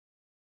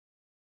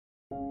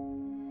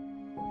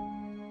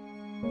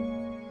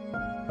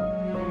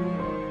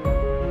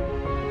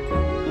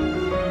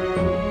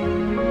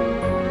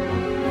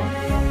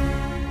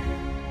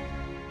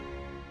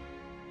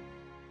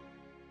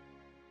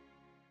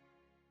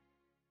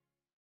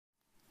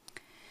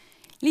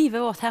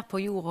Livet vårt her på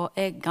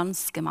jorda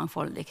ganske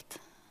mangfoldigt.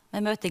 Vi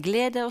møter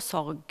glede og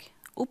sorg,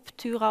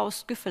 oppturer og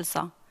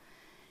skuffelser,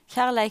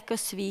 kjærleik og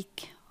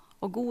svik,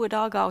 og gode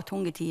dager og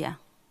tunge tider.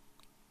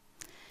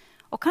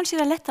 Og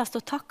kanskje det lettest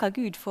å takke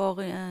Gud for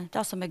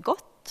det som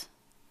godt.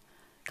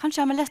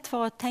 Kanskje har vi lett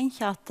for å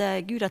tenke at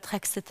Gud har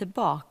trekt seg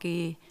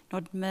tilbake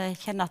når vi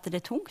kjenner at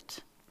det tungt.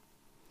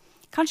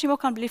 Kanskje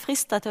vi kan bli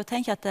fristet til å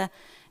tenke at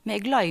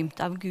vi glemt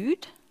av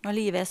Gud når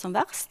livet som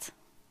verst.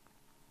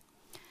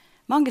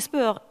 Mange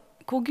spør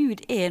hvor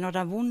Gud når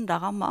det vonde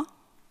rammer.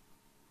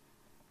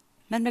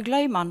 Men vi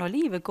glemmer når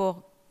livet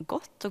går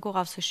godt og går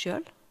av seg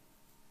selv.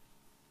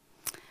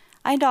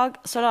 En dag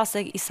så las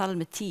jeg i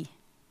Salme 10,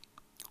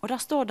 og der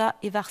står det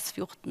i vers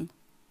 14.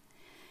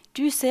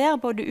 Du ser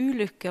både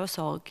ulykke og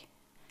sorg.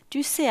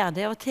 Du ser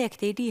det og tek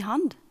det i din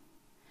hand.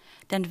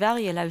 Den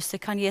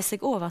vergeløse kan gi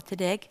seg over til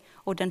deg,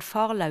 og den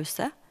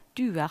farløse,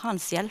 du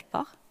hans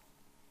hjelper.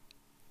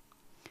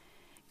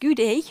 Gud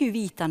ikke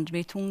uvitende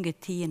med tunge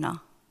tidene.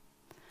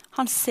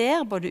 Han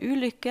ser både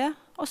ulykke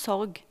og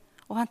sorg,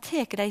 og han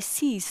tek det i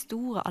sin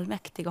store,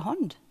 allmektige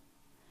hånd.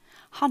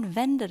 Han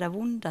vender det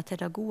vonde til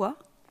det gode.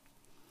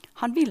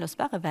 Han vil oss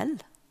bare vel.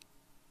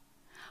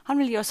 Han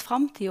vil gi oss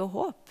framtid og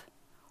håp,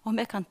 og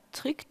vi kan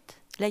trygt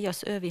legge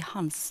oss over i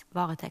hans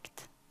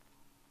varetekt.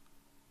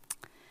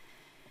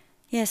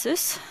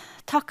 Jesus,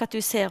 takk at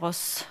du ser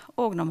oss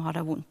også når vi har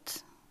det vondt.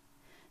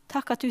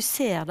 Takk at du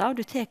ser det, og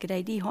du teker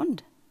det i din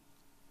hånd.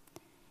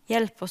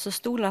 Hjelp oss å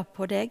stole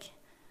på deg,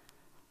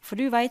 for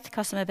du vet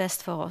hva som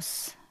best for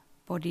oss,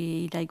 både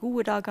i de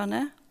gode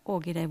dagene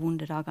og i de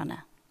vonde dagene.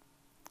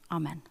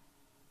 Amen.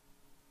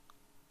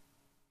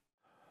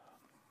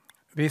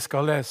 Vi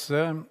skal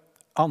lese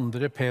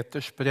 2.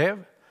 Peters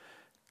brev,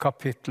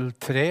 kapittel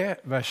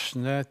 3,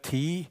 versene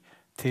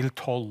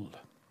 10-12.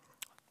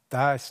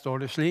 Der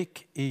står det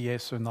slik i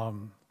Jesu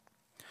navn.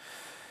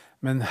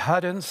 Men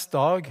Herrens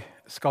dag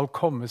skal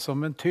komme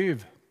som en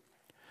tyv.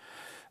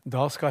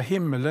 Da skal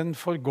himmelen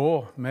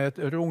forgå med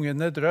et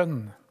rungende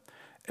drønn.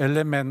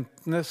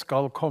 Elementene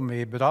skal komme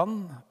i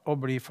brann og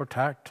bli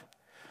fortært.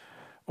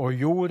 Og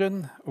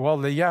jorden og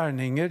alle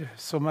gjerninger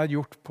som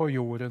gjort på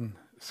jorden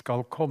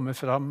skal komme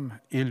fram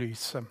i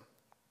lyset.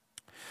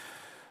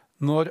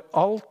 Når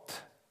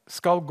alt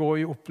skal gå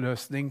i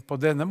oppløsning på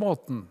denne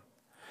måten,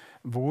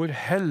 hvor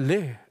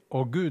hellig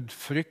og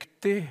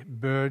gudfryktig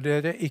bør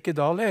dere ikke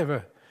da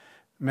leve,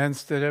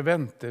 mens dere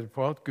venter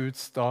på at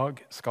Guds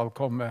dag skal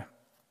komme.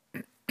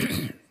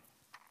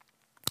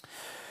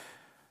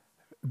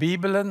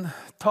 Bibelen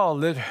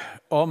taler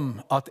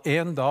om at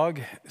en dag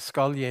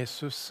skal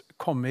Jesus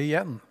komme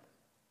igjen.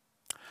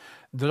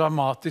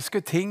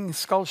 Dramatiske ting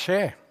skal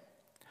skje.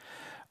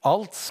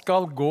 Alt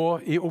skal gå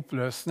i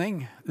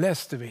oppløsning,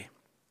 leste vi.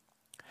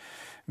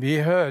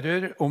 Vi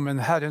hører om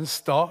en Herrens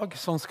dag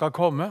som skal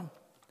komme.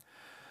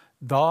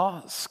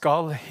 Da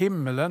skal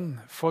himmelen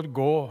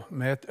forgå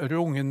med et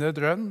rungende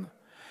drønn.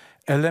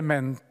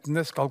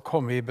 Elementene skal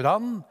komme i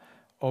brann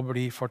og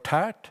bli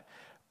fortært,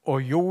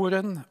 og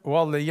jorden og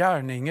alle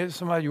gjerninger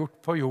som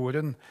gjort på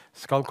jorden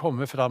skal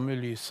komme fram i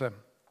lyset.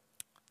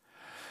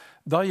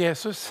 Da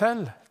Jesus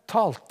selv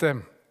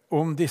talte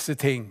om disse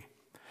ting,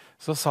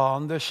 så sa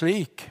han det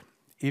slik.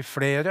 I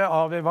flere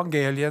av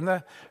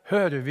evangeliene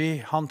hører vi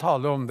han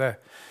tale om det.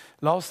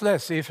 La oss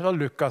lese fra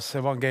Lukas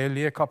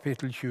evangeliet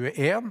kapittel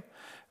 21,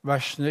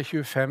 versene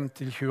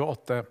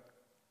 25-28.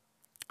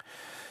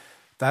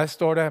 Der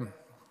står det: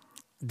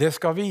 Det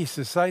skal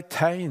vise seg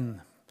tegn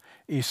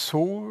i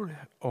sol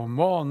og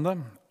måne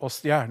og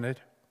stjerner.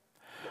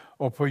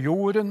 Og på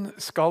jorden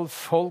skal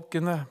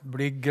folkene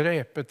bli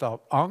grepet av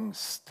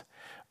angst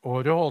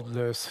og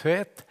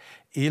rådløshet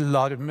i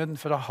larmen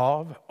fra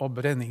hav og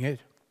brenninger.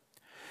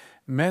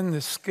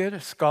 Mennesker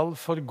skal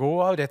forgå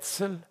av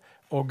redsel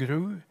og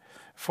gru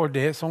for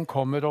det som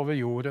kommer over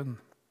jorden.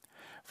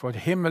 For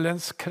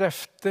himmelens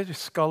krefter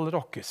skal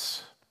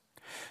rokkes.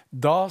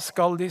 Da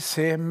skal de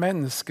se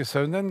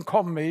menneskesønnen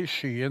komme i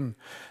skyen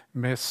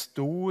med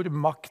stor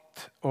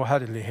makt og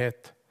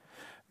herlighet.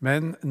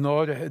 Men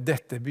når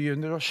dette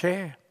begynner å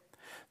skje,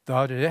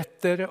 da rett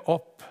dere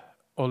opp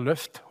og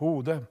løft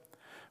hodet,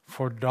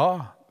 for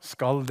da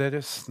skal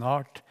dere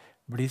snart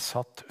bli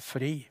satt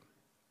fri.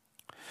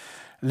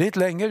 Litt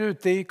lenger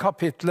ute i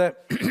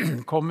kapitlet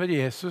kommer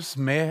Jesus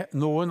med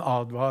noen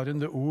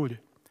advarende ord.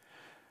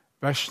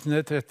 Versene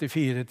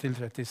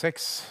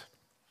 34-36.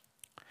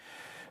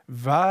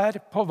 Vær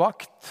på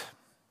vakt,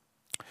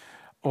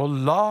 og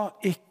la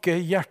ikke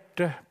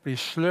hjertet bli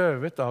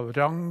sløvet av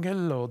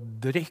rangel og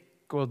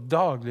drikk og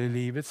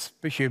dagliglivets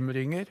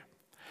bekymringer,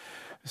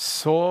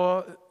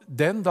 så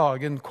den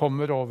dagen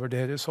kommer over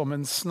dere som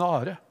en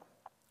snare.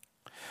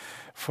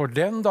 For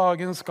den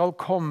dagen skal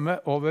komme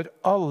over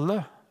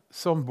alle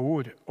som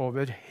bor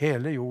over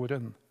hele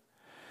jorden.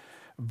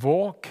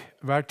 Våg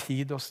hver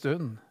tid og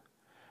stund,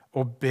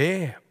 og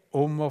be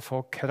om å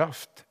få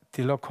kraft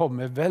til å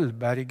komme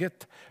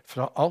velberget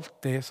fra alt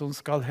det som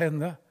skal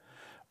hende,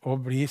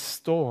 og bli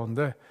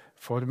stående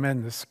for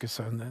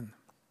menneskesønnen.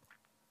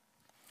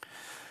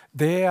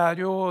 Det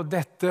jo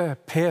dette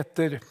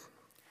Peter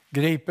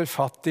griper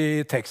fatt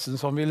i teksten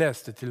som vi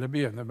leste til å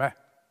begynne med.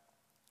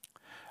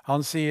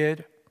 Han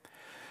sier,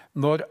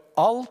 når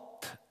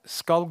alt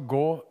skal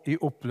gå i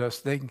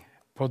oppløsning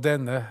på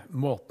denne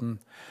måten,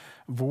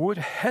 hvor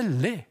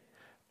hellig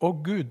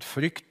og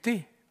gudfryktig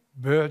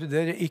bør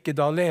dere ikke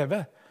da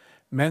leve,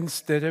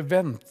 mens dere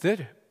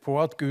venter på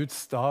at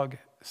Guds dag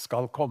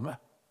skal komme.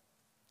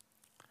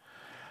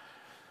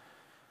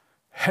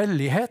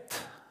 Hellighet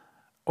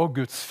og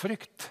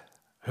gudsfrykt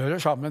hører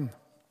sammen.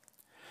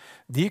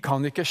 De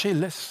kan ikke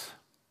skilles.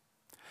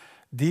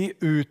 De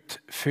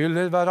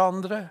utfyller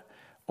hverandre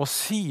og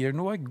sier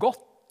noe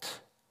godt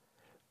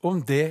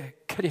om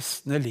det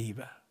kristne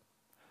livet.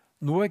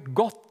 Noe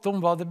godt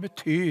om hva det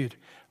betyr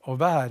å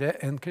være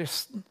en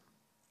kristen.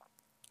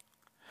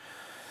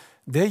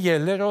 Det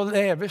gjelder å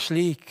leve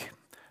slik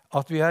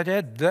at vi er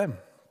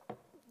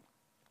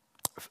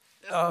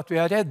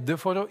redde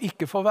for å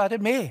ikke få være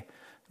med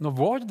når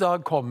vår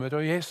dag kommer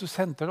og Jesus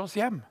henter oss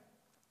hjem.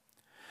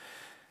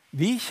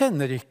 Vi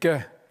kjenner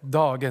ikke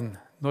dagen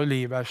når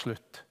livet er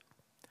slutt,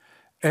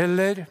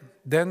 eller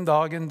den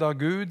dagen da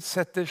Gud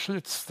setter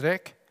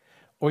sluttstrek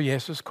og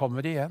Jesus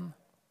kommer igjen.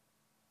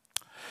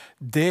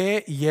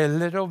 Det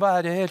gjelder å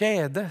være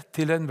rede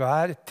til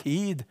enhver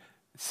tid,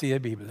 sier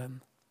Bibelen.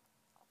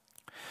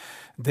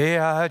 Det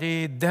er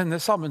i denne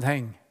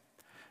sammenheng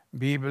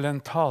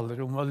Bibelen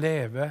taler om å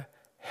leve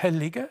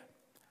hellige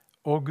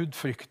og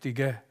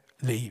gudfryktige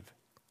liv.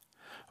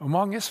 Og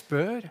mange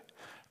spør,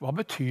 hva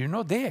betyr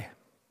nå det?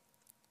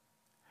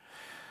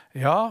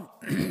 Ja,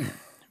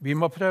 vi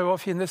må prøve å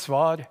finne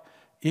svar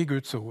i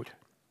Guds ord.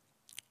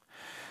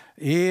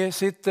 I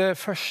sitt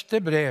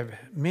første brev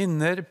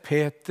minner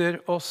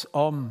Peter oss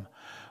om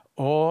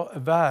å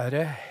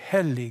være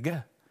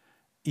hellige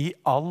i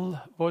all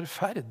vår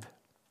ferd.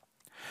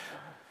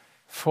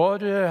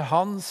 For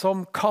han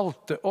som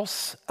kalte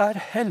oss er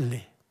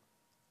hellig.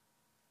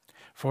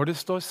 For det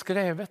står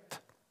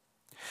skrevet,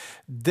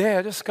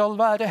 dere skal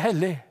være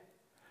hellig,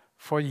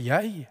 for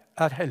jeg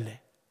er hellig.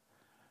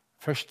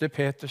 1.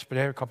 Peters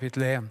brev,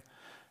 kapittel 1,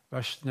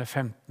 versene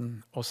 15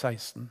 og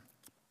 16.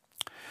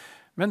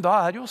 Men da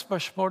er jo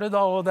spørsmålet,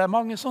 og det er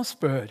mange som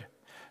spør,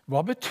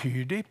 hva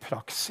betyr det i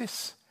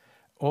praksis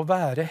å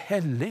være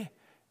hellig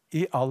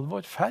i all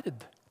vår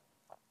ferd?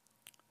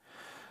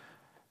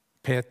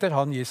 Peter,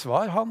 han gir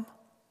svar, han.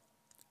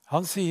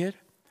 Han sier,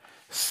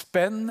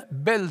 spenn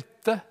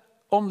belte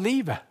om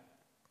livet.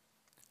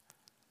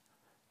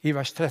 I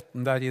vers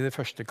 13, der i det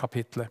første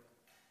kapitlet.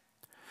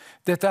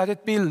 Dette er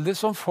et bilde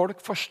som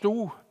folk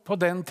forsto på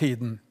den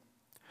tiden.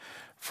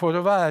 For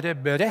å være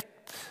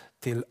beredt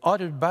til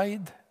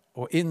arbeid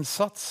og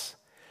innsats,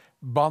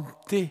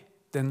 bandt de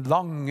den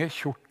lange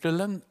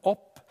kjortelen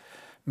opp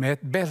med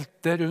et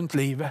belte rundt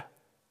livet.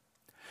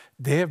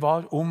 Det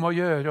var om å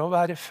gjøre å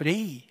være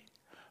fri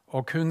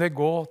og kunne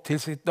gå til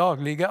sitt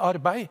daglige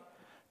arbeid.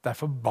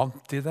 Derfor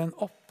bandt de den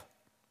opp.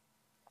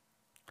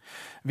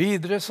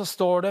 Videre så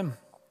står det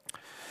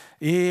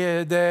i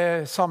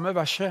det samme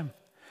verset,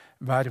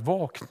 vær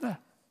våkne,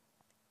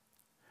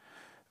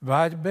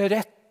 vær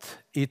beredt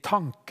i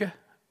tanke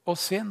og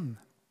sinn.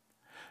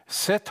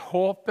 Sett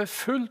håpet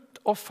fullt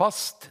og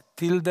fast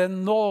til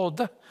den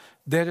nåde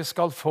dere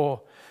skal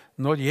få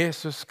når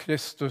Jesus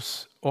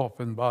Kristus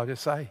åpenbarer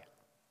seg.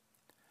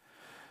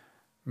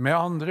 Med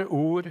andre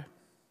ord,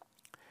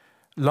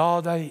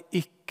 la deg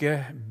ikke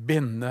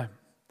binde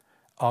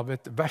av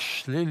et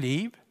verslig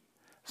liv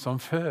som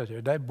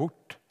fører deg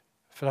bort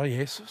fra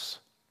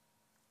Jesus.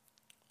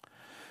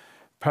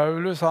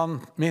 Paulus han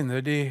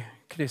minner de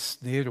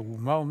kristne i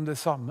Roma om det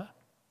samme.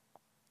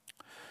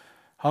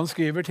 Han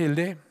skriver til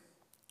dem,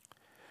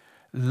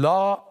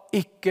 la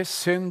ikke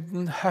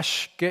synden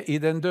herske i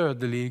den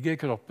dødelige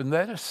kroppen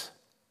deres,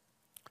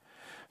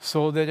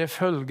 så dere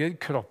følger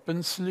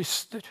kroppens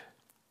lyster.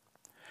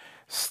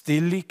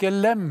 Still ikke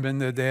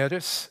lemmene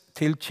deres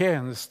til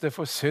tjeneste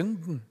for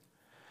synden,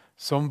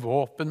 som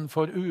våpen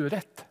for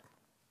urett.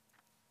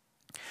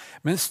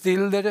 Men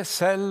still dere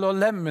selv og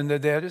lemmene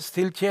deres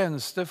til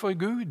tjeneste for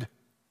Gud,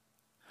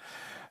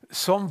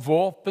 som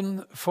våpen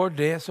for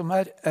det som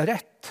er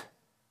rett.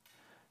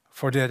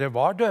 For dere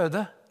var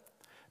døde,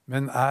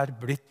 men er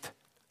blitt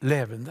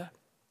levende.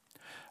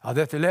 Ja,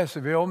 dette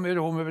leser vi om i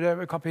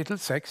Romerbrevet kapittel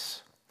 6,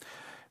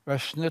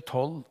 versene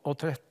 12 og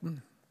 13.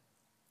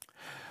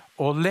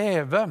 Å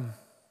leve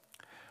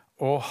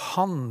og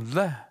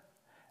handle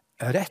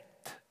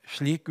rett,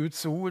 slik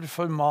Guds ord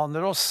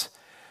formaner oss,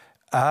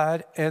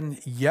 er en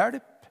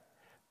hjelp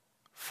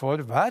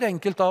for hver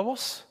enkelt av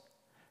oss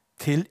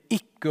til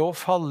ikke å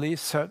falle i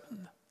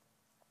søvn,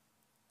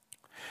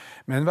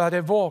 men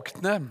være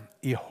våkne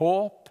i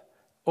håp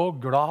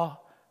og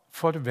glad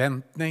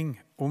forventning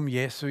om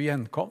Jesu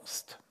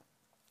gjenkomst.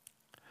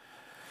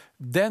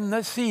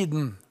 Denne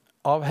siden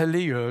av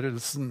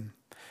helliggjørelsen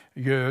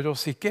gjør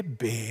oss ikke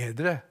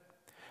bedre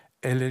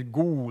eller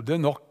gode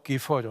nok i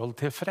forhold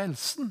til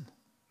frelsen.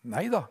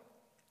 Neida.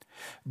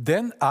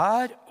 Den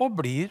er og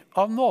blir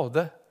av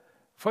nåde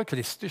for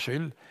Kristi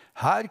skyld.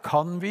 Her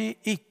kan vi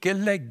ikke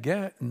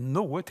legge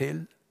noe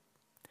til.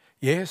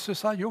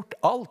 Jesus har gjort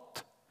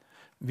alt.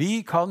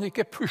 Vi kan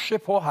ikke pushe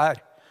på her.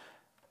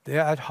 Det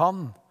er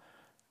han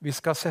vi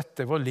skal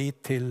sette vår lit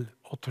til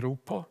og tro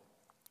på.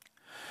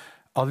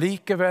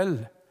 Allikevel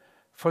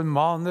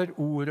formaner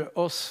ordet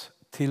oss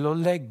til å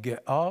legge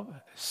av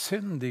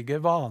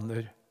syndige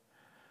vaner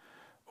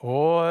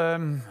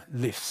og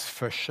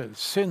livsførsel,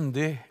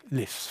 syndig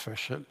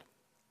livsførsel.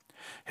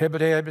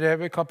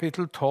 Hebreerbrevet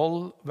kapittel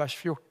 12, vers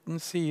 14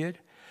 sier,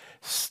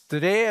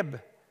 «Streb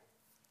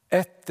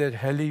etter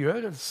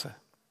helliggjørelse».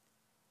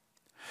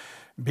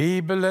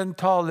 Bibelen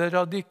taler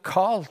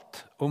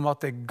radikalt om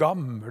at det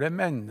gamle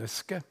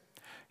mennesket,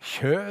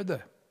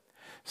 kjødet,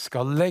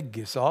 skal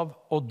legges av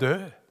og dø.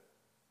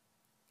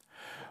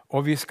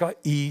 Og vi skal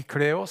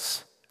ikle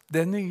oss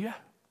det nye.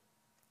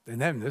 Det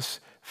nevnes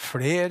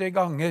flere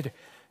ganger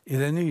i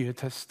Det nye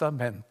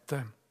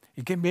testamentet.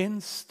 Ikke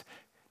minst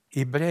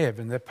i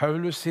brevene,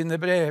 Paulus sine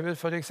brever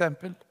for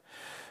eksempel.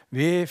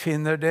 Vi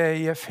finner det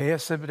i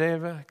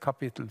Efeserbrevet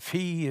kapittel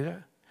 4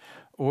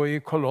 og i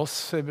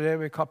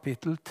Kolossebrevet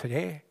kapittel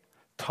 3.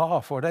 Ta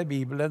for deg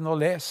Bibelen og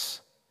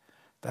les.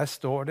 Der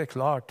står det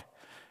klart.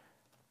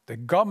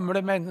 Det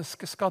gamle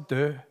mennesket skal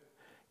dø.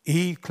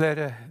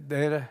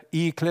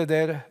 Ikle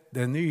dere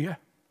det nye.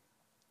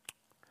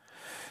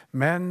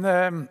 Men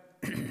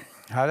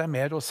her er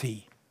mer å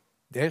si.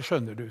 Det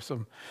skjønner du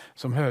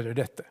som hører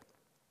dette.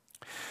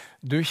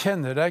 Du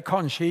kjenner deg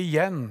kanskje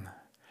igjen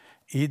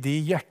i de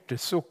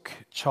hjertesukk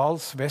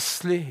Charles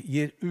Wesley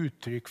gir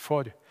uttrykk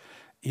for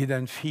i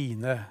den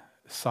fine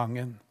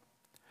sangen.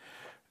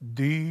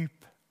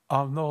 Dyp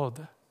av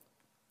nåde.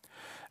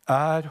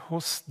 Er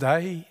hos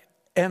deg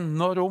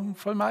ennå rom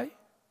for meg?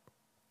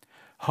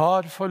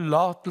 Har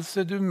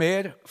forlatelse du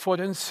mer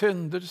for en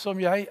synder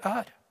som jeg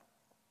er?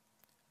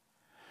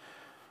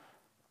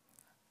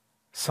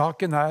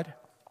 Saken er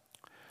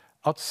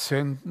at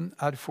synden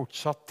er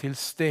fortsatt til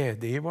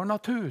stede i vår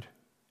natur,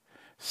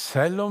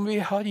 selv om vi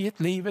har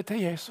gitt livet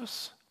til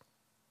Jesus.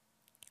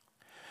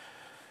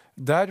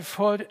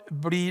 Derfor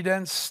blir det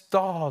en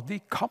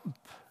stadig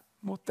kamp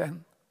mot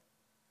den.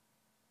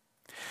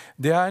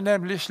 Det er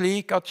nemlig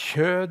slik at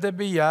kjødet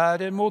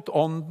begjærer mot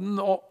ånden,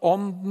 og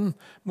ånden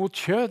mot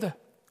kjødet.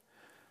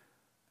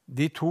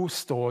 De to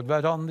står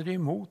hverandre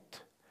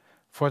imot,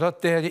 for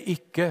at dere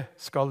ikke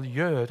skal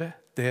gjøre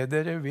det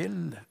dere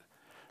vil.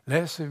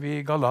 Leser vi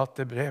i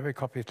Galaterbrevet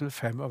kapittel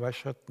 5 og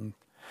vers 17.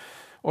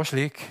 Og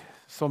slik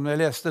som jeg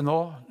leste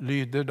nå,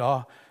 lyder da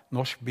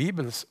Norsk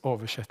Bibels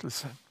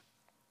oversettelse.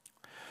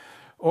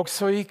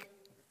 Også i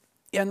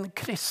en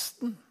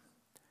kristen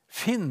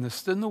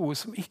finnes det noe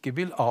som ikke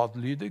vil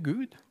adlyde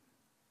Gud.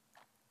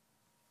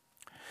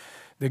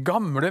 Det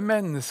gamle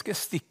mennesket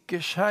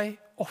stikker seg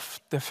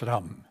ofte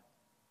fram.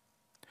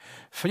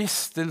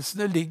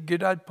 Fristelsene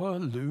ligger der på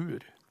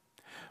lur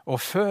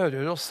og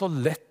fører oss så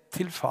lett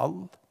til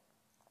fall.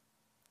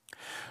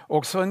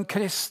 Også en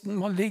kristen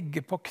må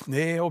ligge på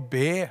kne og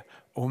be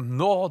om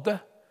nåde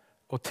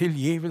og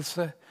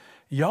tilgivelse,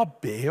 ja,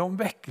 be om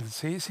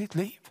vekkelse i sitt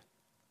liv.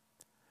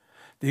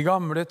 De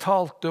gamle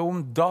talte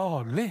om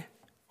daglig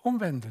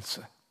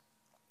omvendelse.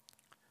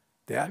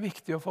 Det er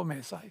viktig å få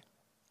med seg.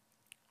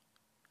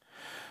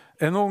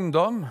 En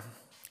ungdom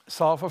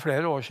sa for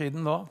flere år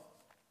siden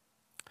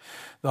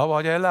da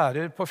var jeg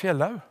lærer på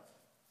Fjellhaug,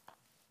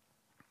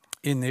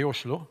 inne i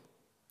Oslo.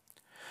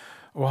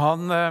 Og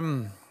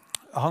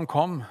han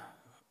kom,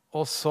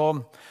 og så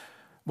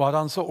var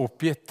han så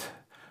oppgitt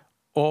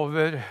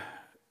over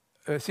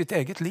sitt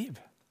eget liv.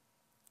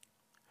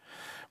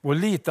 Hvor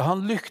lite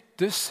han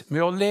lyktes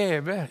med å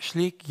leve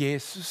slik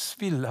Jesus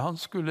ville han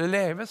skulle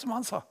leve, som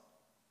han sa.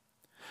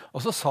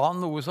 Og så sa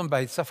han noe som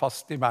beit seg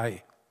fast i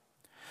meg.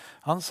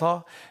 Han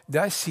sa,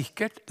 det er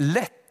sikkert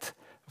lett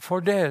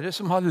for dere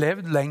som har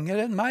levd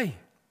lenger enn meg.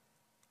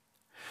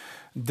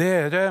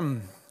 Dere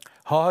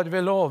har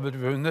vel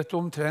overvunnet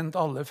omtrent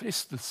alle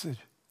fristelser,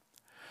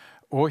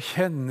 og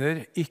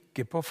kjenner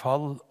ikke på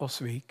fall og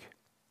svik.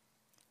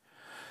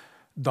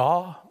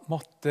 Da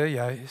måtte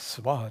jeg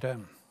svare,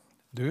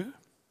 du,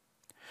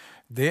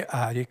 det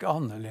er ikke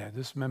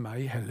annerledes med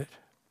meg heller.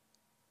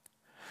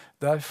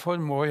 Derfor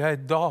må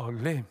jeg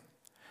daglig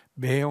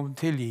be om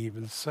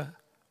tilgivelse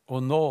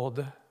og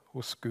nåde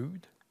hos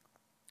Gud.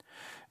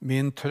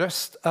 Min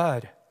trøst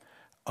er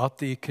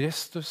at i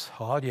Kristus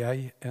har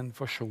jeg en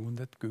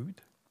forsonet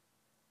Gud.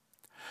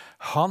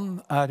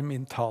 Han er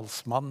min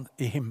talsmann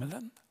i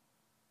himmelen.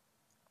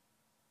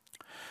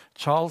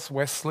 Charles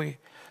Wesley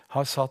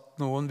har satt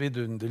noen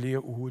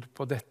vidunderlige ord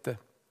på dette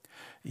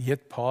i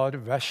et par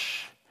vers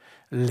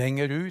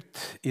lenger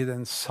ut i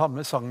den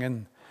samme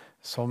sangen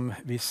som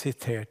vi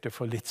siterte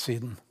for litt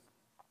siden.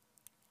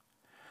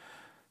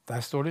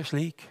 Der står det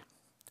slik,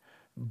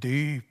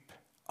 dyp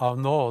av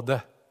nåde,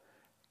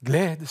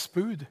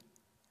 gledesbud.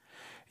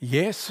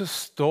 Jesus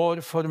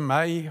står for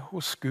meg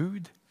hos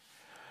Gud.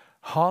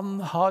 Han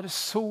har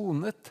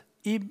sonet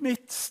i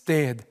mitt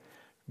sted.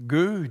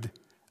 Gud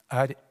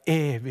er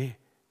evig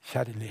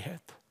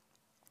kjærlighet.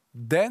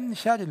 Den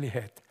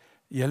kjærlighet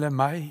gjelder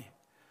meg.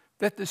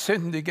 Dette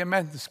syndige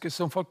mennesket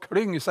som får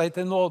klynge seg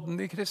til nåden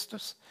i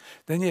Kristus.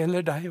 Den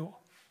gjelder deg også.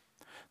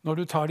 Når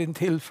du tar din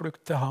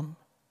tilflukt til ham.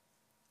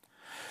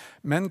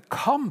 Men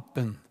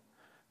kampen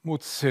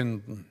mot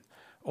synden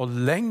og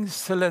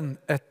lengselen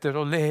etter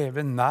å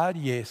leve nær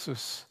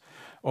Jesus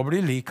og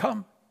bli lik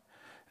ham,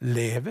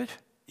 lever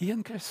i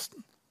en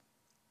kristen.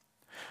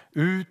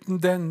 Uten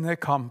denne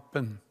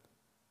kampen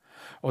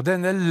og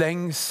denne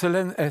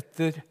lengselen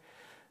etter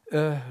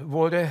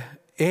våre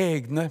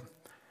egne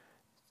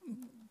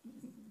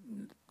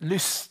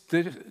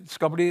lyster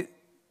skal bli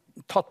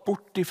tatt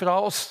bort ifra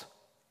oss,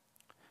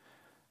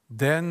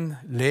 den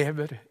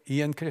lever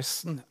i en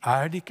kristen.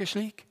 Er det ikke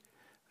slik,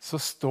 så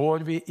står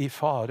vi i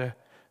fare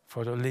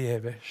for å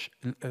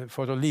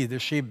lide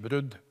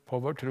skipbrudd på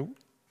vår tro.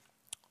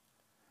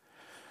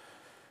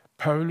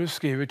 Paulus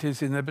skriver til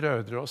sine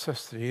brødre og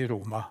søstre i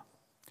Roma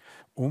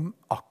om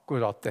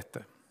akkurat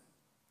dette.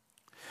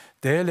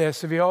 Det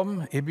leser vi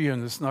om i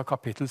begynnelsen av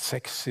kapittel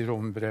 6 i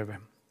Rombrevet.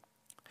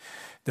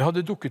 Det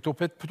hadde dukket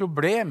opp et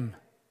problem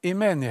i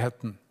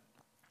menigheten.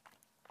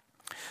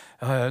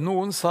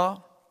 Noen sa,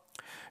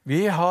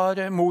 vi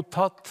har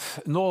mottatt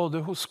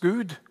nåde hos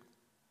Gud.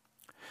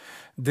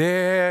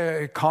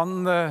 Det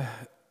kan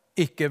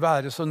ikke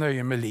være så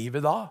nøye med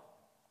livet da.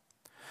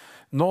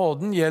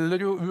 Nåden gjelder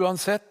jo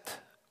uansett,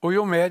 og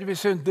jo mer vi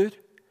synder,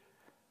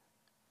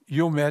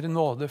 jo mer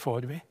nåde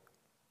får vi.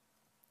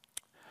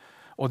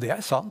 Og det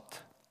er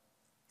sant.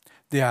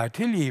 Det er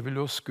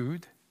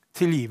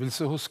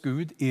tilgivelse hos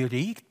Gud i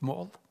rikt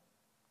mål.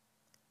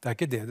 Det er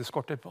ikke det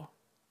skorter på.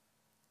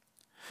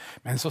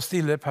 Men så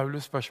stiller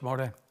Paulus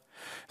spørsmålet,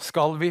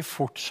 skal vi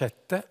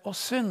fortsette å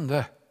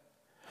synde,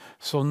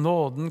 så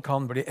nåden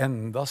kan bli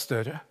enda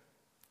større?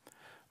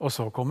 Og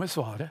så kommer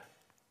svaret,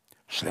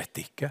 slett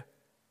ikke.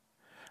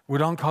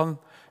 Hvordan kan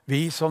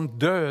vi som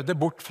døde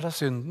bort fra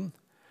synden,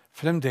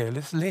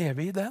 fremdeles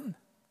leve i den?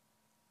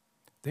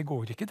 Det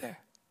går ikke det.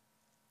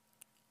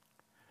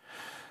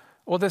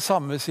 Og det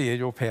samme sier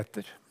jo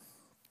Peter.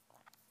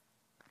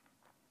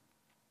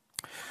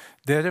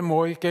 Dere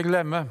må ikke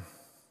glemme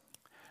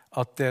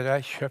at dere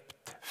er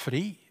kjøpt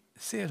fri,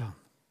 sier han.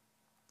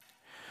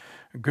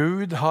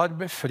 Gud har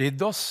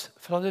befridd oss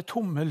fra det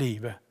tomme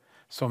livet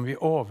som vi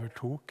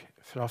overtok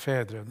fra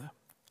fedrene.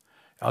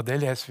 Ja, det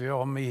leser vi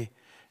om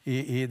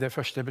i det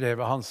første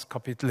brevet hans,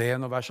 kapittel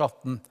 1 og vers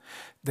 18.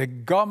 Det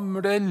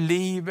gamle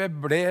livet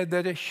ble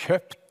dere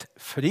kjøpt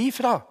fri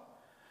fra,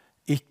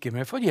 ikke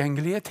med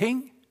forgjengelige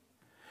ting,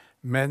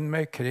 men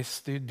med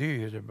Kristi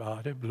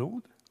dyrebare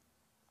blod.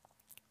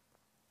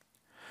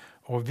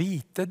 Å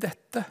vite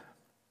dette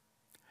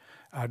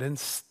er den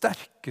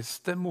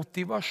sterkeste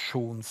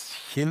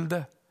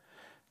motivasjonskilde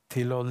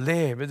til å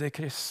leve det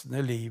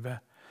kristne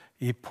livet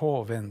i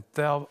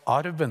påvente av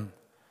arven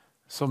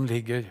som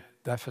ligger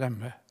der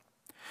fremme.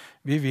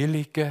 Vi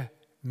vil ikke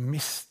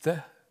miste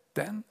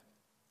den.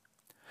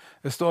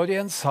 Det står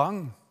i en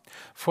sang,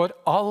 for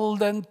all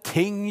den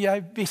ting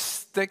jeg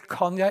visste,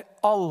 kan jeg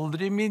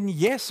aldri min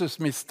Jesus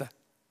miste.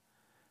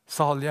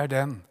 Salig er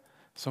den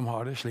som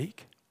har det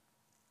slik.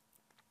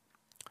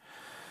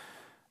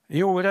 I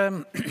ordet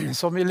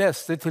som vi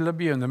leste til å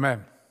begynne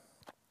med,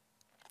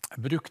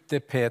 brukte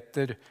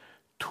Peter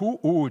 2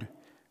 ord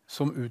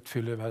som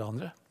utfyller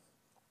hverandre.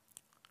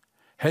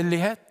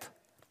 Hellighet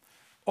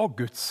og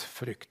Guds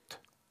frykt.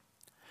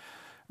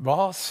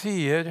 Hva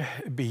sier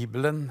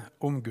Bibelen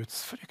om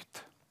Guds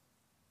frykt?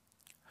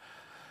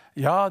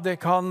 Ja, det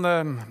kan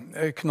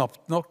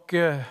knapt nok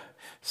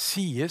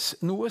sies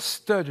noe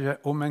større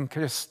om en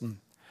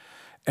kristen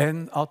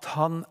enn at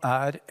han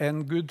er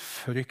en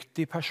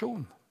gudfryktig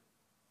person.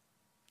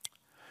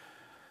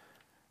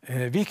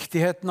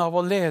 Viktigheten av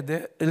å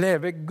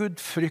leve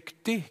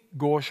gudfryktig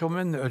går som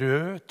en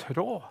rød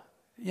tråd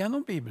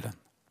gjennom Bibelen.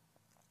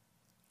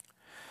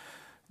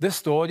 Det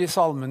står i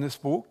Salmenes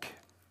bok,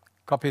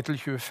 kapittel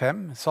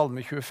 25,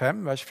 salme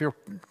 25, vers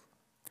 14.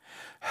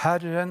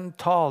 Herren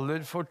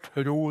taler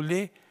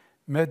fortrolig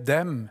med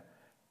dem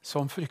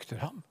som frykter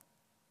ham.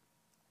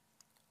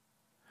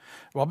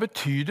 Hva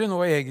betyr det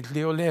nå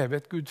egentlig å leve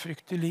et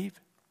gudfryktig liv?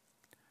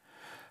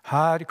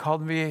 Her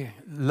kan vi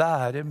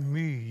lære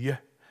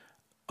mye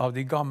av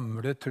de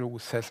gamle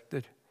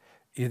troshelter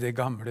i det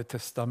gamle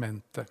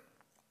testamentet.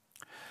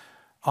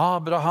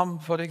 Abraham,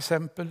 for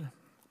eksempel,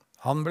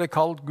 han ble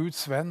kalt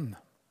Guds venn.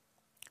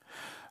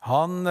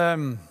 Han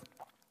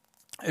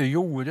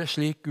gjorde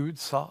slik Gud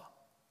sa.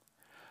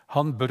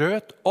 Han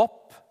brøt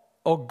opp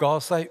og ga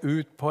seg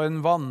ut på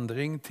en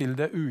vandring til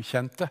det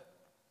ukjente.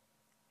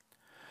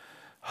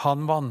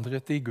 Han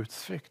vandret i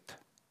Guds frykt.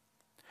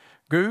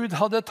 Gud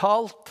hadde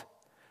talt,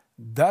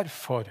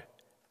 derfor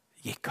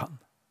gikk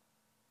han.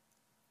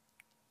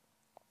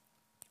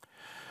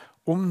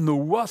 Om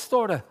Noah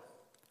står det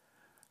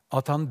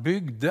at han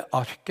bygde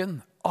arken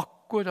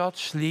akkurat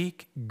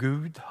slik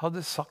Gud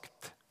hadde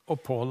sagt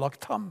og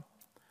pålagt ham.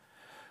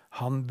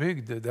 Han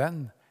bygde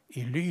den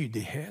i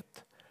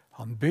lydighet.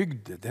 Han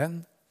bygde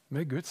den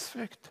med Guds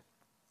frykt.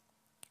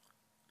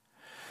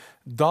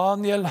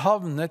 Daniel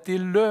havnet i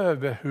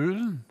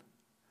løvehulen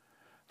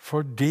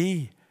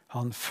fordi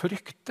han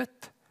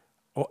fryktet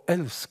og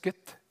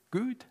elsket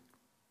Gud.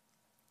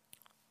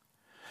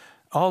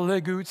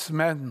 Alle Guds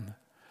menn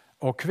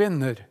og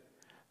kvinner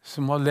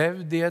som har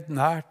levd i et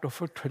nært og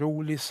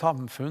fortrolig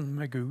samfunn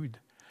med Gud,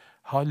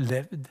 har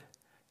levd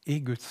i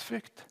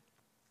gudsfrykt.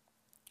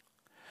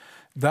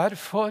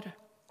 Derfor,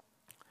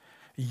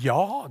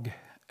 jag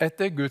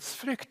etter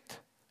gudsfrykt,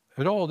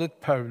 rådet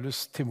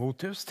Paulus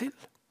Timotheus til.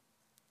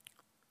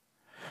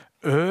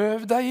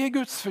 Øv deg i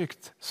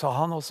gudsfrykt, sa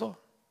han også.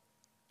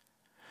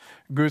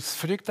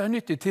 Gudsfrykt er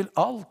nyttig til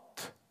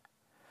alt.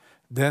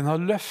 Den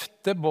har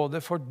løfte både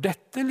for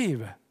dette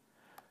livet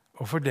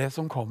og for det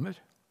som kommer.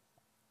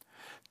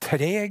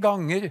 3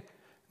 ganger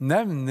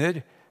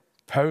nevner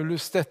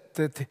Paulus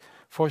dette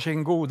for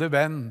sin gode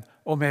venn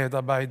og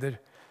medarbeider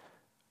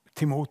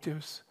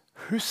Timotheus.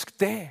 Husk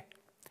det.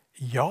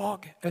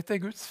 Jag etter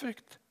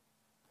gudsfrykt.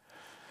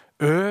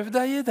 Øv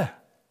deg i det.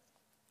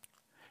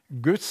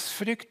 Guds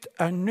frykt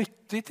er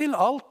nyttig til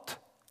alt.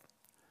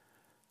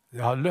 Det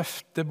har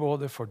løfte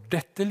både for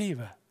dette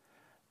livet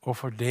og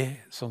for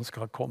det som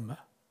skal komme.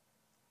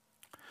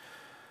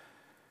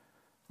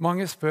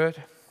 Mange spør,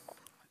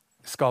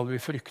 skal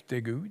vi frykte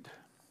Gud?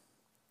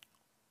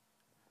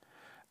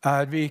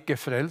 Er vi ikke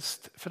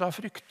frelst fra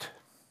frykt?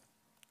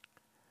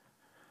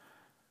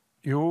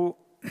 Jo,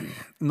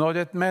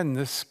 når et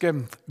menneske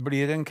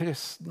blir en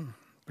kristen,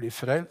 blir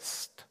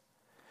frelst,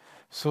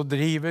 så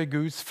driver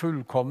Guds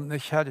fullkomne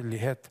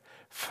kjærlighet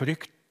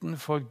frykten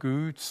for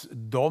Guds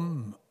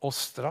dom og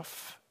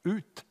straff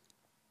ut.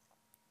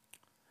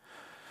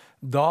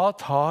 Da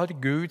tar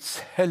Guds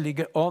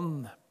hellige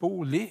ånd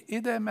bolig i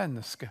det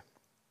mennesket,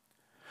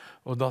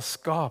 og da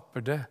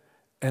skaper det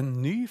en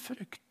ny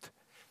frykt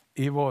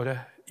i våre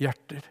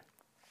hjerter.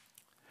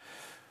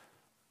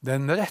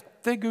 Den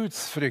rette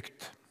Guds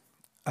frykt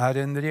er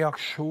en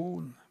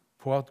reaksjon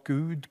på at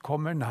Gud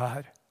kommer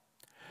nær,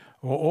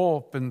 og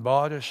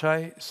åpenbarer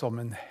seg som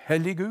en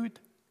hellig Gud,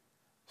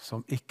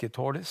 som ikke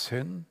tåler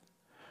synd,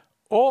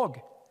 og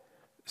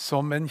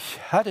som en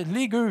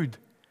kjærlig Gud,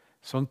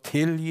 som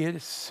tilgir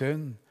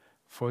synd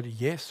for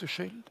Jesus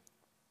skyld.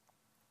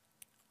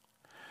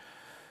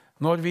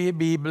 Når vi i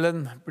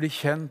Bibelen blir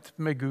kjent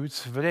med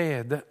Guds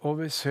vrede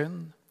over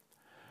synd,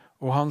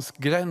 og hans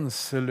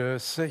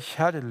grenseløse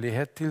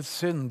kjærlighet til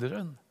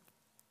synderen,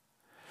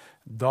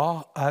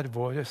 da er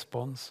vår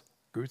respons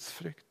Guds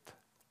frykt.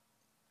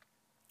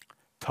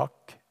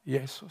 Takk,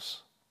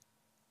 Jesus.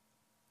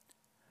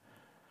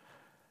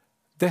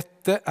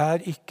 Dette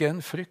er ikke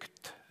en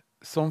frykt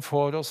som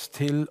får oss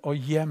til å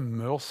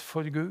gjemme oss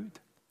for Gud,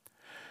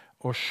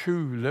 og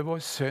skjule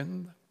vår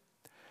synd,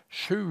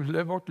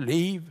 skjule vårt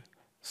liv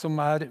som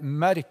er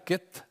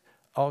merket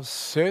av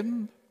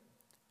synd,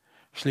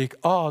 slik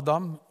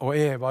Adam og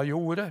Eva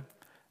gjorde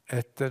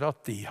etter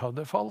at de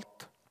hadde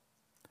falt.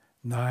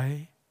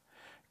 Nei,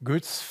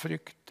 Guds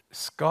frykt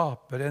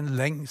skaper en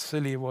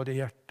lengsel i våre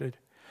hjerter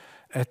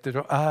etter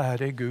å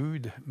ære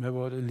Gud med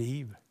våre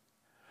liv,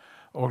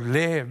 og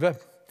leve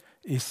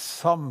i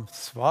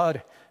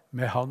samsvar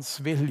med hans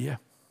vilje.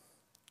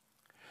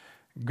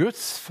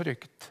 Guds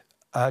frykt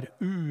er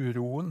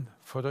uroen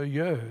for å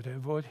gjøre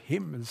vår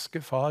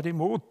himmelske far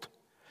imot,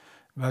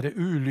 være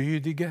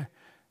ulydige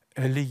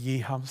eller gi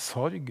ham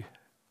sorg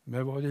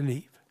med våre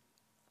liv.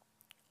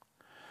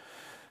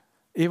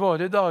 I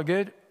våre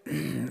dager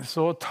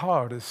så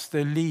tales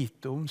det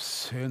lite om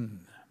synd,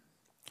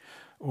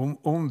 om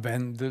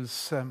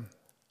omvendelse,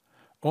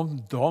 om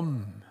dom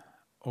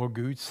og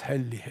Guds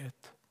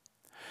hellighet.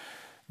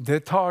 Det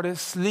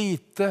tales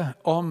lite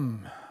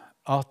om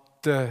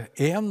at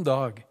en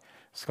dag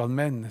skal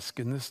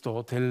menneskene stå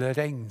til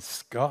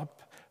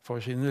regnskap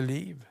for sine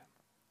liv.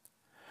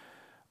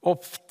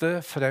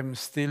 Ofte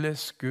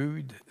fremstilles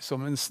Gud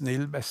som en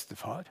snill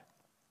bestefar,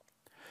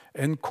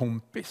 en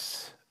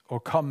kompis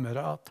og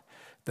kamerat,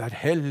 der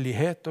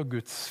hellighet og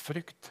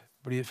gudsfrykt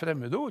blir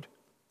fremmedord.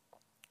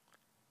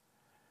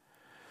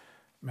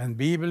 Men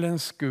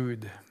Bibelens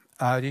Gud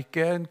er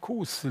ikke en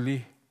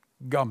koselig,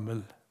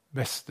 gammel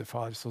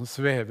bestefar som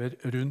svever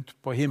rundt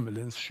på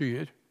himmelens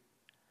skyer.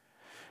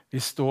 Vi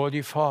står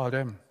i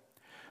fare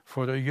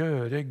for å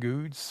gjøre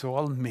Gud så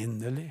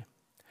alminnelig,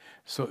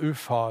 så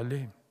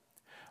ufarlig,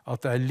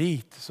 at det er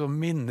lite som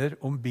minner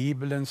om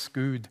Bibelens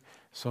Gud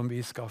som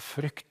vi skal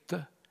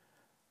frykte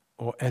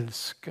og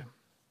elske.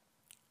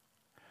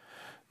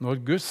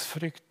 Når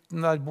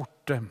gudsfrykten er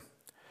borte,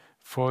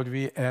 får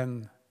vi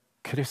en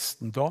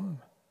kristendom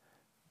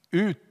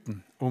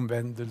uten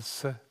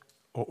omvendelse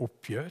og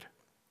oppgjør,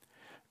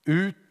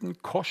 uten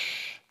kors,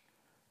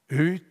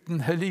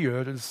 uten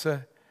helliggjørelse,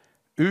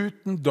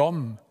 uten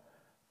dom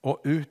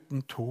og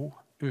uten 2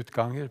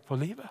 utganger på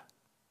livet.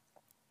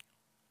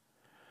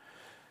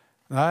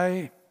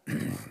 Nei,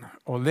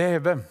 å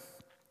leve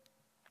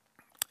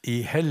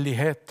i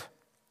hellighet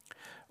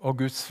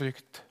og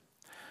gudsfrykt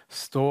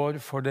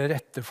står for det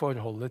rette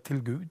forholdet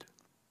til Gud,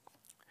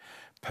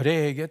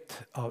 preget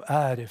av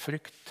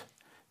ærefrykt,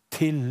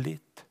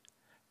 tillit,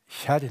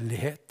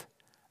 kjærlighet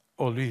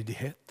og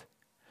lydighet.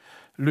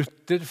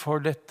 Luther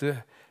får dette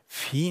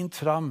fint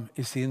fram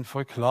i sin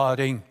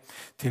forklaring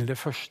til det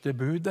første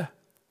budet.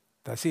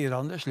 Der sier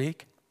han det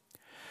slik: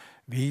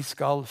 vi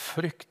skal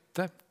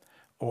frykte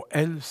og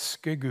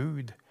elske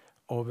Gud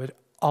over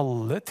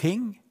alle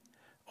ting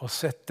og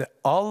sette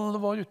all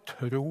vår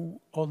tro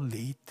og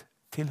lit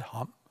til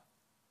ham.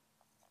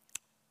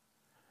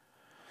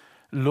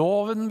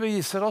 Loven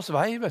viser oss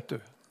vei, vet du.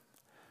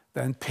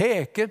 Den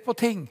peker på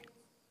ting.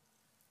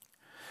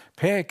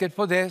 Peker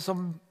på det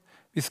som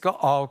vi skal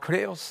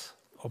avkle oss,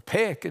 og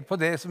peker på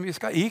det som vi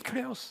skal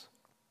ikle oss.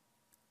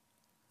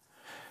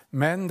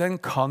 Men den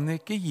kan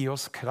ikke gi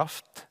oss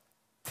kraft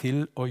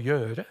til å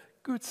gjøre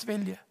Guds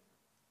vilje.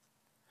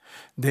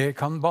 Det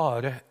kan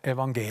bare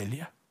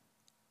evangeliet.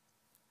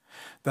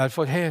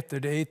 Derfor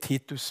heter det i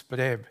Titus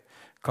brev,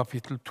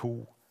 kapittel 2,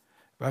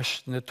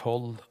 versene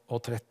 12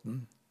 og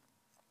 13,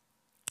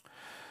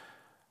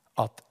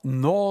 at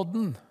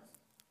nåden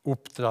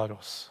oppdrar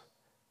oss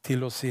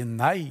til å si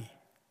nei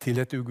til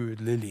et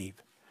ugudelig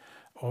liv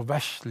og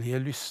verslige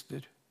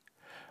lyster,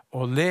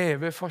 og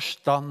leve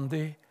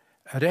forstandig,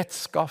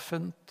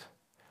 rettskaffent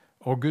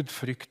og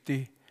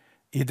gudfryktig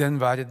i den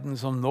verden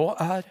som nå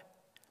er,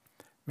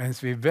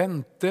 mens vi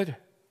venter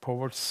på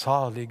vårt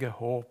salige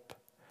håp,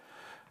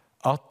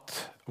 at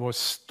vår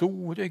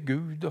store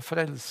Gud og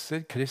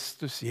frelser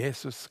Kristus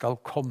Jesus skal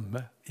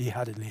komme i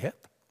herlighet.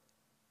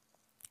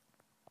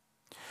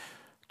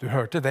 Du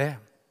hørte det.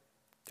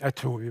 Jeg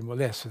tror vi må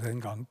lese det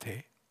en gang til.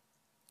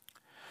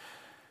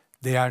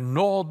 Det er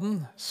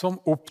nåden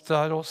som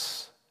oppdrar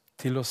oss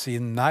til å si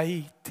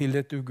nei til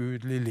et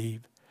ugudelig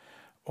liv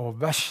og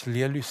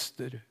verslige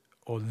lyster,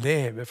 og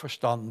leve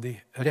forstandig,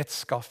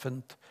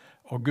 rettskaffent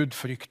og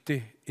gudfryktig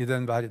i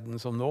den verden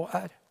som nå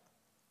er.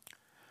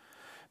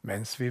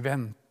 Mens vi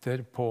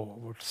venter på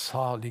vårt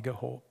salige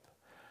håp,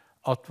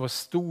 at vår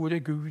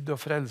store Gud og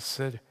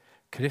frelser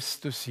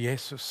Kristus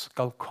Jesus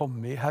skal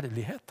komme i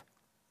herlighet.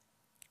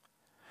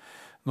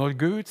 Når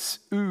Guds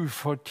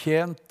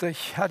ufortjente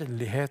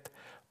kjærlighet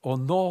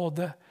og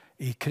nåde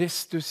i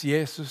Kristus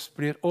Jesus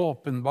blir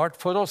åpenbart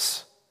for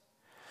oss,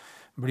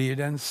 blir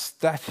det en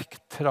sterk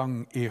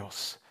trang i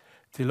oss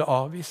til å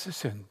avvise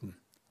synden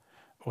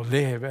og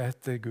leve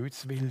etter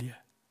Guds vilje.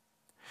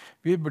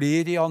 Vi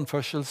blir i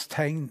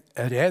anførselstegn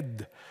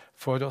redd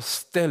for å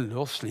stelle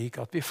oss slik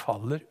at vi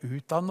faller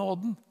ut av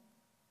nåden.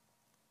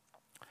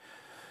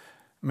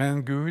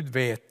 Men Gud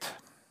vet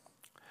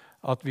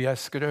at vi er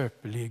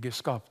skrøpelige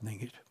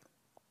skapninger.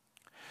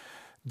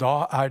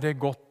 Da er det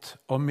godt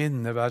å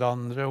minne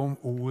hverandre om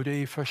ordet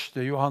i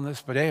 1.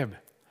 Johannes brev,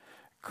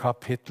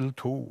 kapittel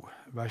 2,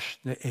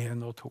 versene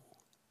 1 og 2.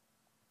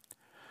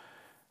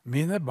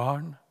 Mine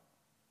barn,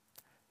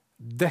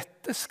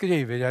 dette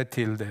skriver jeg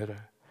til dere,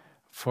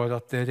 for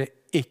at dere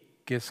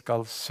ikke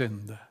skal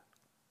synde.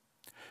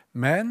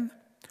 Men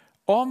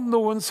om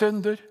noen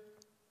synder,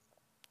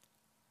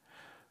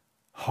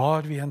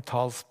 har vi en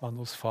talsmann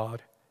hos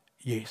Far,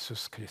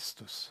 Jesus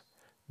Kristus,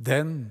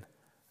 den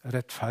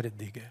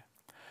rettferdige.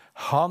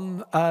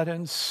 Han er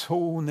en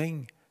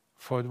soning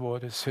for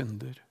våre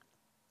synder.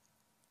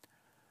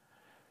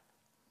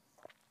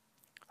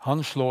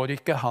 Han slår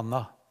ikke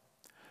handa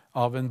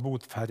av en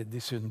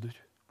botferdig synder.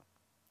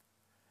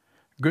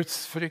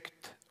 Guds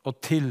frykt og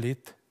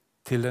tillit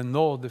til en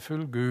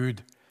nådefull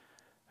Gud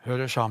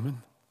hører sammen.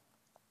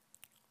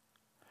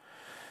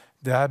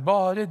 Det er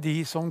bare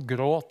de som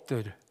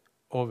gråter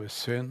over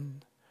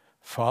synd,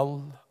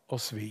 fall og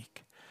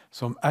svik,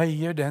 som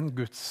eier den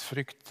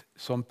gudsfrykt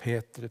som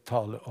Peter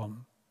taler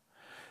om.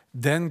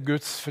 Den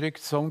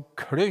gudsfrykt som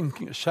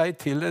klynger seg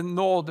til en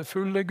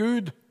nådefulle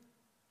Gud.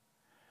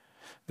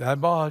 Det er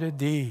bare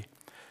de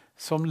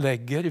som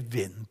legger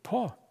vind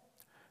på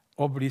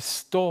og blir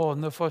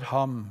stående for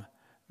ham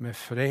med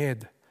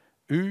fred,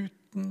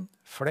 uten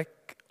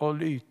flekk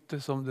og lyte,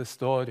 som det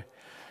står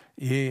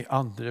i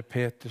 2.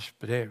 Peters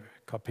brev,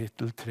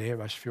 kapittel 3,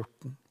 vers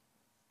 14.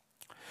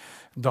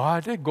 Da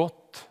er det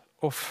godt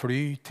å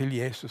fly til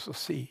Jesus og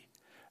si,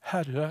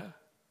 Herre,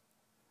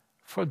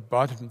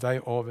 forbarm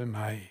deg over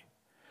meg,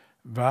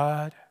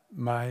 vær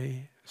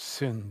meg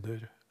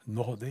synder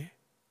nådig.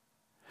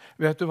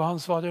 Vet du hva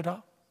han svarer da?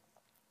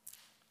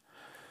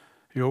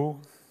 Jo,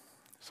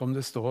 som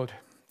det står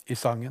i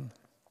sangen,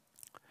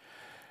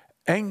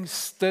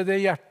 engstede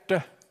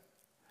hjerte,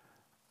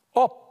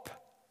 opp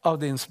av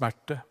din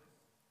smerte.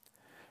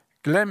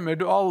 Glemmer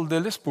du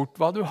aldeles bort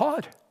hva du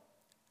har?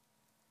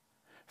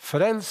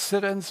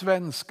 Frelserens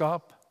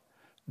vennskap,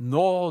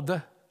 nåde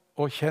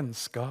og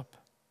kjennskap.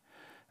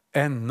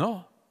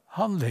 Ennå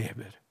han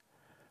lever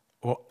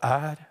og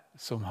er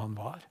som han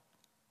var.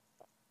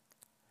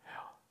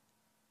 Ja.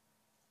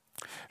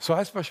 Så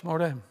er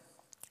spørsmålet,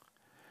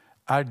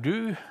 er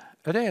du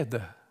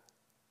rede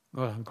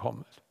når han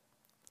kommer?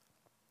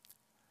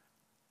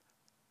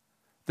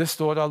 Det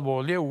står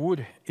alvorlige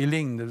ord i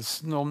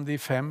lignelsen om de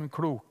 5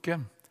 kloke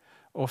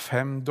og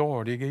 5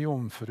 dårlige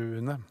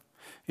jomfruene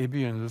i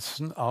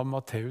begynnelsen av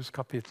Matteus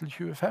kapittel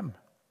 25.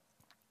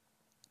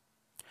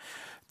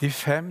 De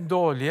 5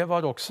 dårlige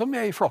var også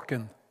med i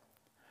flokken,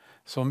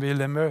 som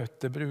ville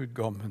møte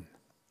brudgommen.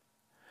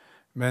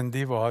 Men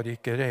de var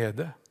ikke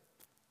rede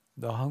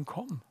da han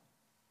kom.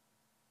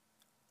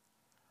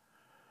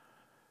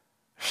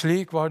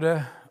 Slik var det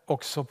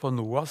også på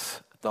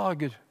Noas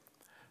dager,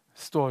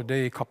 står det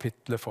i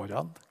kapitlet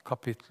foran,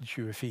 kapittel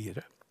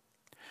 24,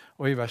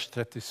 og i vers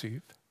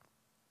 37.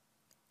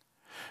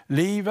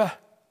 Livet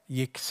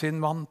gikk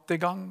sin vante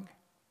gang.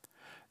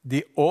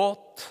 De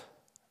åt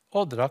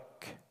og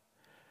drakk,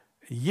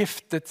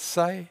 giftet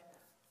seg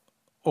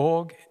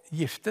og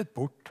giftet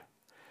bort,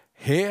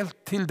 helt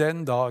til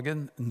den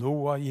dagen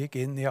Noah gikk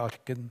inn i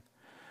arken,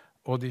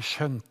 og de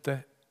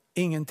skjønte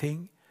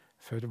ingenting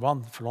før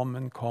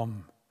vannflommen kom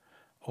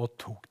og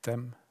tok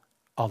dem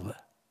alle.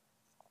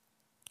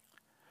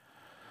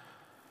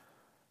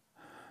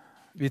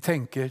 Vi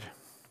tenker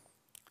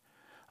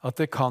at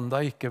det kan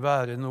da ikke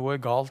være noe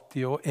galt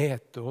i å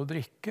ete og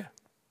drikke,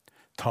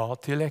 ta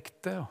til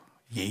ekte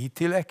og gi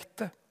til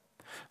ekte,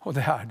 og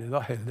det er det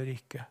da heller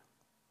ikke.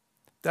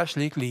 Det er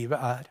slik livet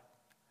er,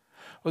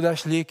 og det er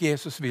slik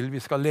Jesus vil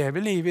vi skal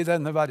leve livet i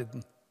denne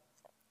verden.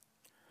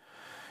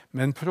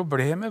 Men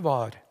problemet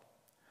var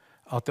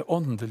at det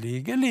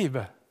åndelige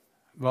livet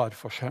var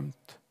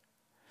forsømt.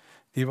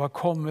 De var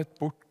kommet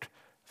bort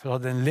fra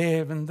den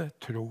levende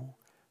tro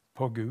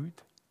på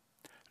Gud.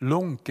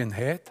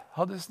 Lunkenhet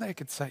hadde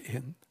sneket seg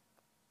inn.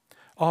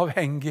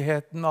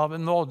 Avhengigheten av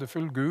en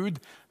nådefull Gud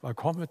var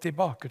kommet i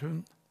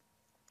bakgrunnen.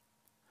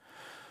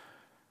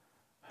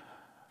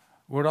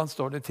 Hvordan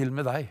står det til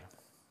med deg?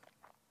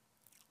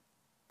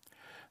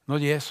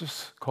 Når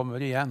Jesus kommer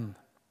igjen,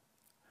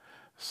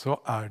 så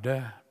er det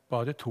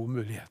bare 2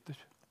 muligheter.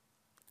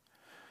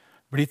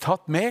 Bli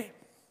tatt med,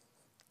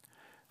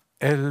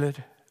 eller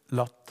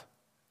latt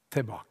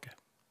tilbake.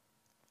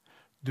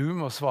 Du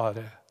må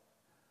svare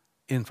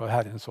innenfor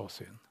Herrens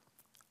åsyn.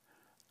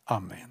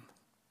 Amen.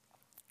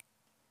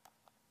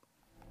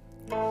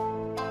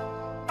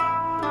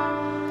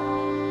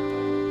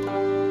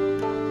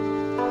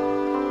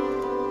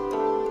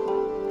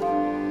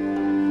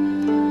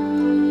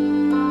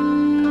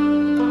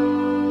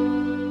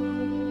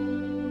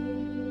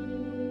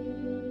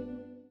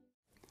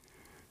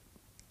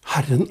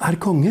 Herren er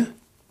konge.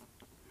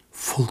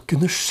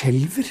 Folkene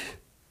skjelver.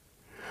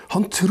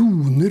 Han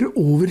troner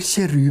over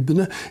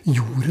kjerubene.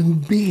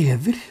 Jorden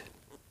bever.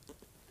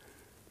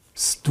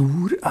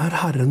 Stor er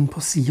Herren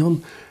på Sion.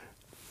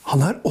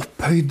 Han er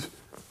opphøyd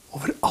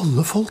over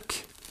alle folk.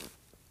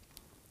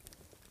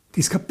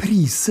 De skal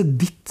prise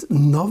ditt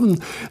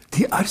navn.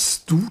 Det er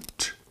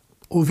stort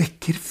og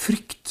vekker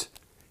frykt.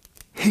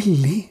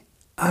 Hellig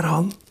er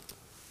han.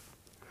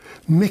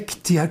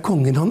 Mektig er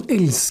kongen, han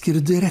elsker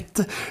det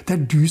rette. Det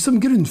er du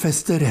som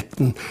grunnfester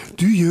retten.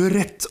 Du gjør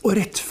rett og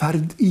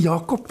rettferd i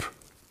Jakob.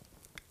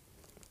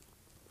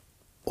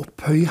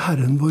 Opphøy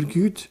Herren vår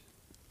Gud.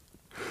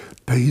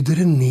 Bøy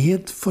dere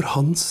ned for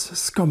hans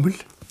skammel.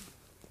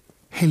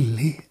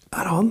 Hellig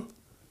er han.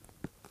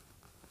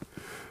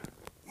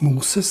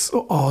 Moses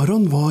og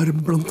Aaron var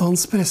blant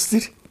hans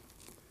prester.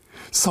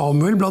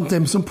 Samuel blant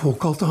dem som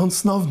påkalte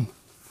hans navn.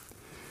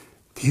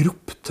 De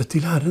ropte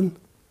til Herren,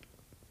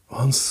 og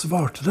han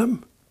svarte dem.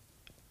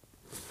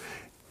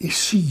 I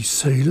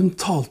skysøylen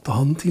talte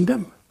han til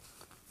dem.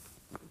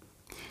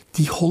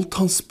 De holdt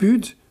hans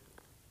bud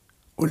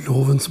og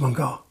loven som han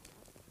ga.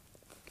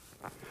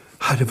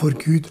 Herre vår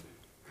Gud,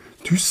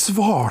 du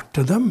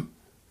svarte dem.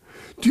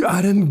 Du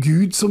er en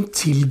Gud som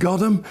tilga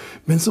dem,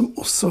 men som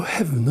også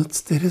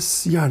hevnet deres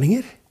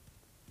gjerninger.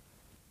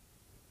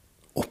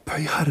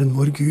 Opphøy Herren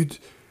vår Gud.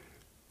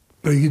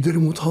 Bøy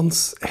dere mot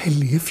hans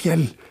hellige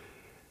fjell.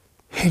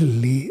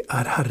 Hellig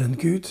er Herren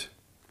Gud.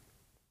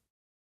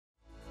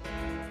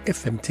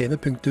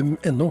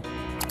 fmtv.no.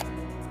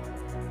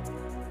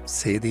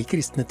 Se de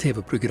kristne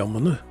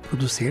TV-programmene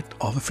produsert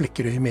av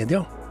Flekkerøy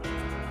Media.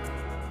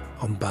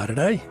 Han bærer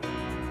deg.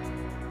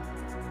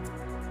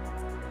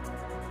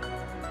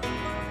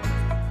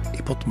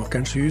 I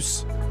Pottmakkerens hus.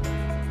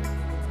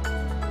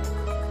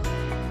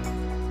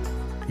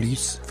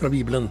 Lys fra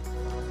Bibelen.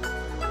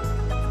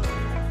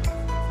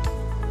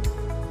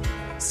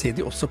 Se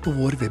de også på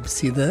vår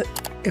webside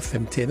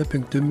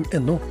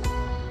fmtv.no.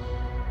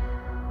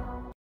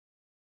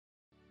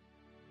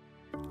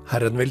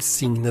 Herren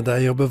velsigne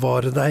deg og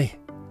bevare deg.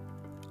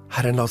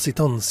 Herren la sitt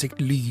ansikt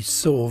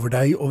lyse over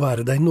deg og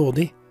være deg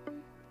nådig.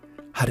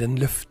 Herren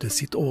løfte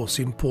sitt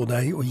åsyn på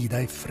deg og gi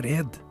deg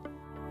fred.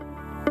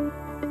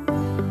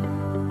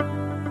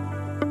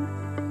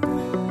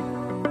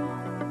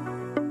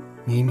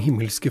 Min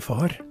himmelske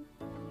Far,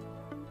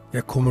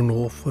 jeg kommer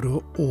nå for å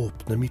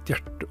åpne mitt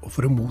hjerte og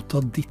for å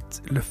motta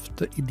ditt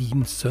løfte i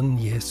din Sønn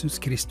Jesus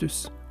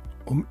Kristus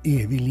om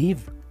evig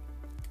liv.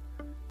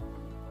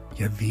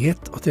 Jeg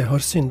vet at jeg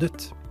har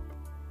syndet.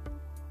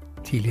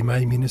 Tilgi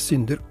meg mine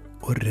synder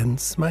og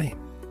rens meg.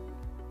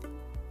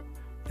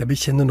 Jeg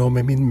bekjenner nå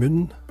med min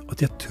munn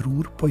at jeg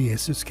tror på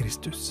Jesus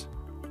Kristus,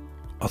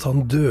 at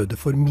han døde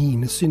for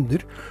mine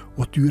synder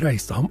og at du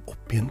reiste ham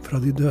opp igjen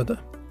fra de døde.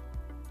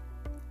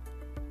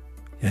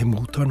 Jeg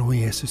mottar nå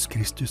Jesus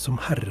Kristus som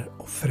Herre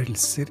og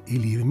Frelser i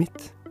livet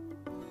mitt.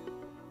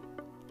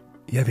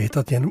 Jeg vet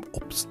at gjennom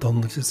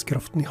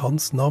oppstandelseskraften i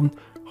hans navn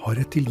har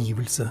jeg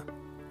tilgivelse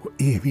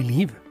og evig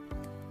liv.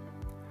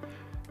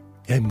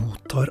 Jeg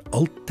mottar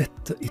alt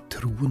dette i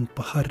troen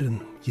på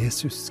Herren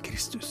Jesus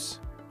Kristus.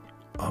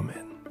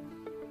 Amen.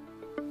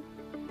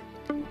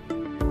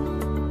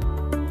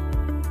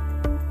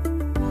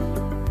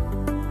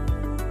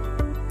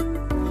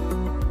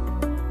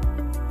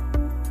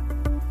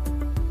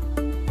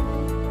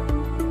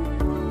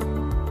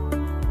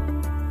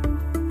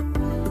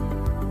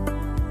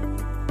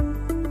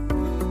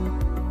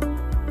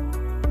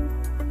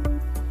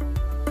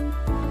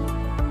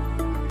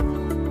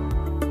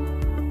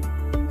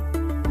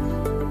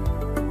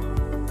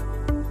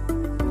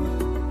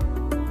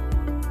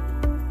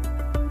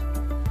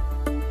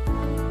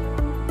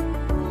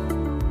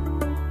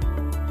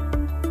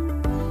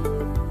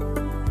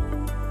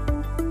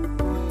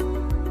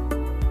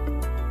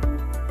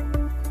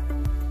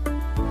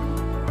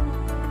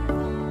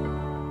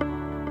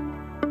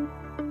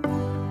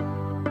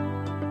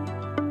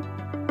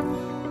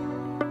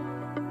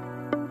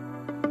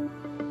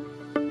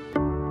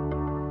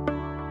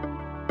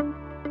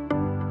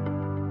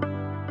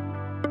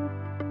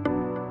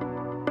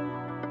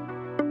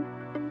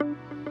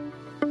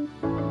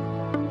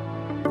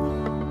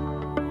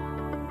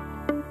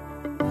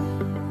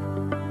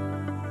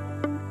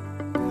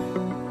 Amen.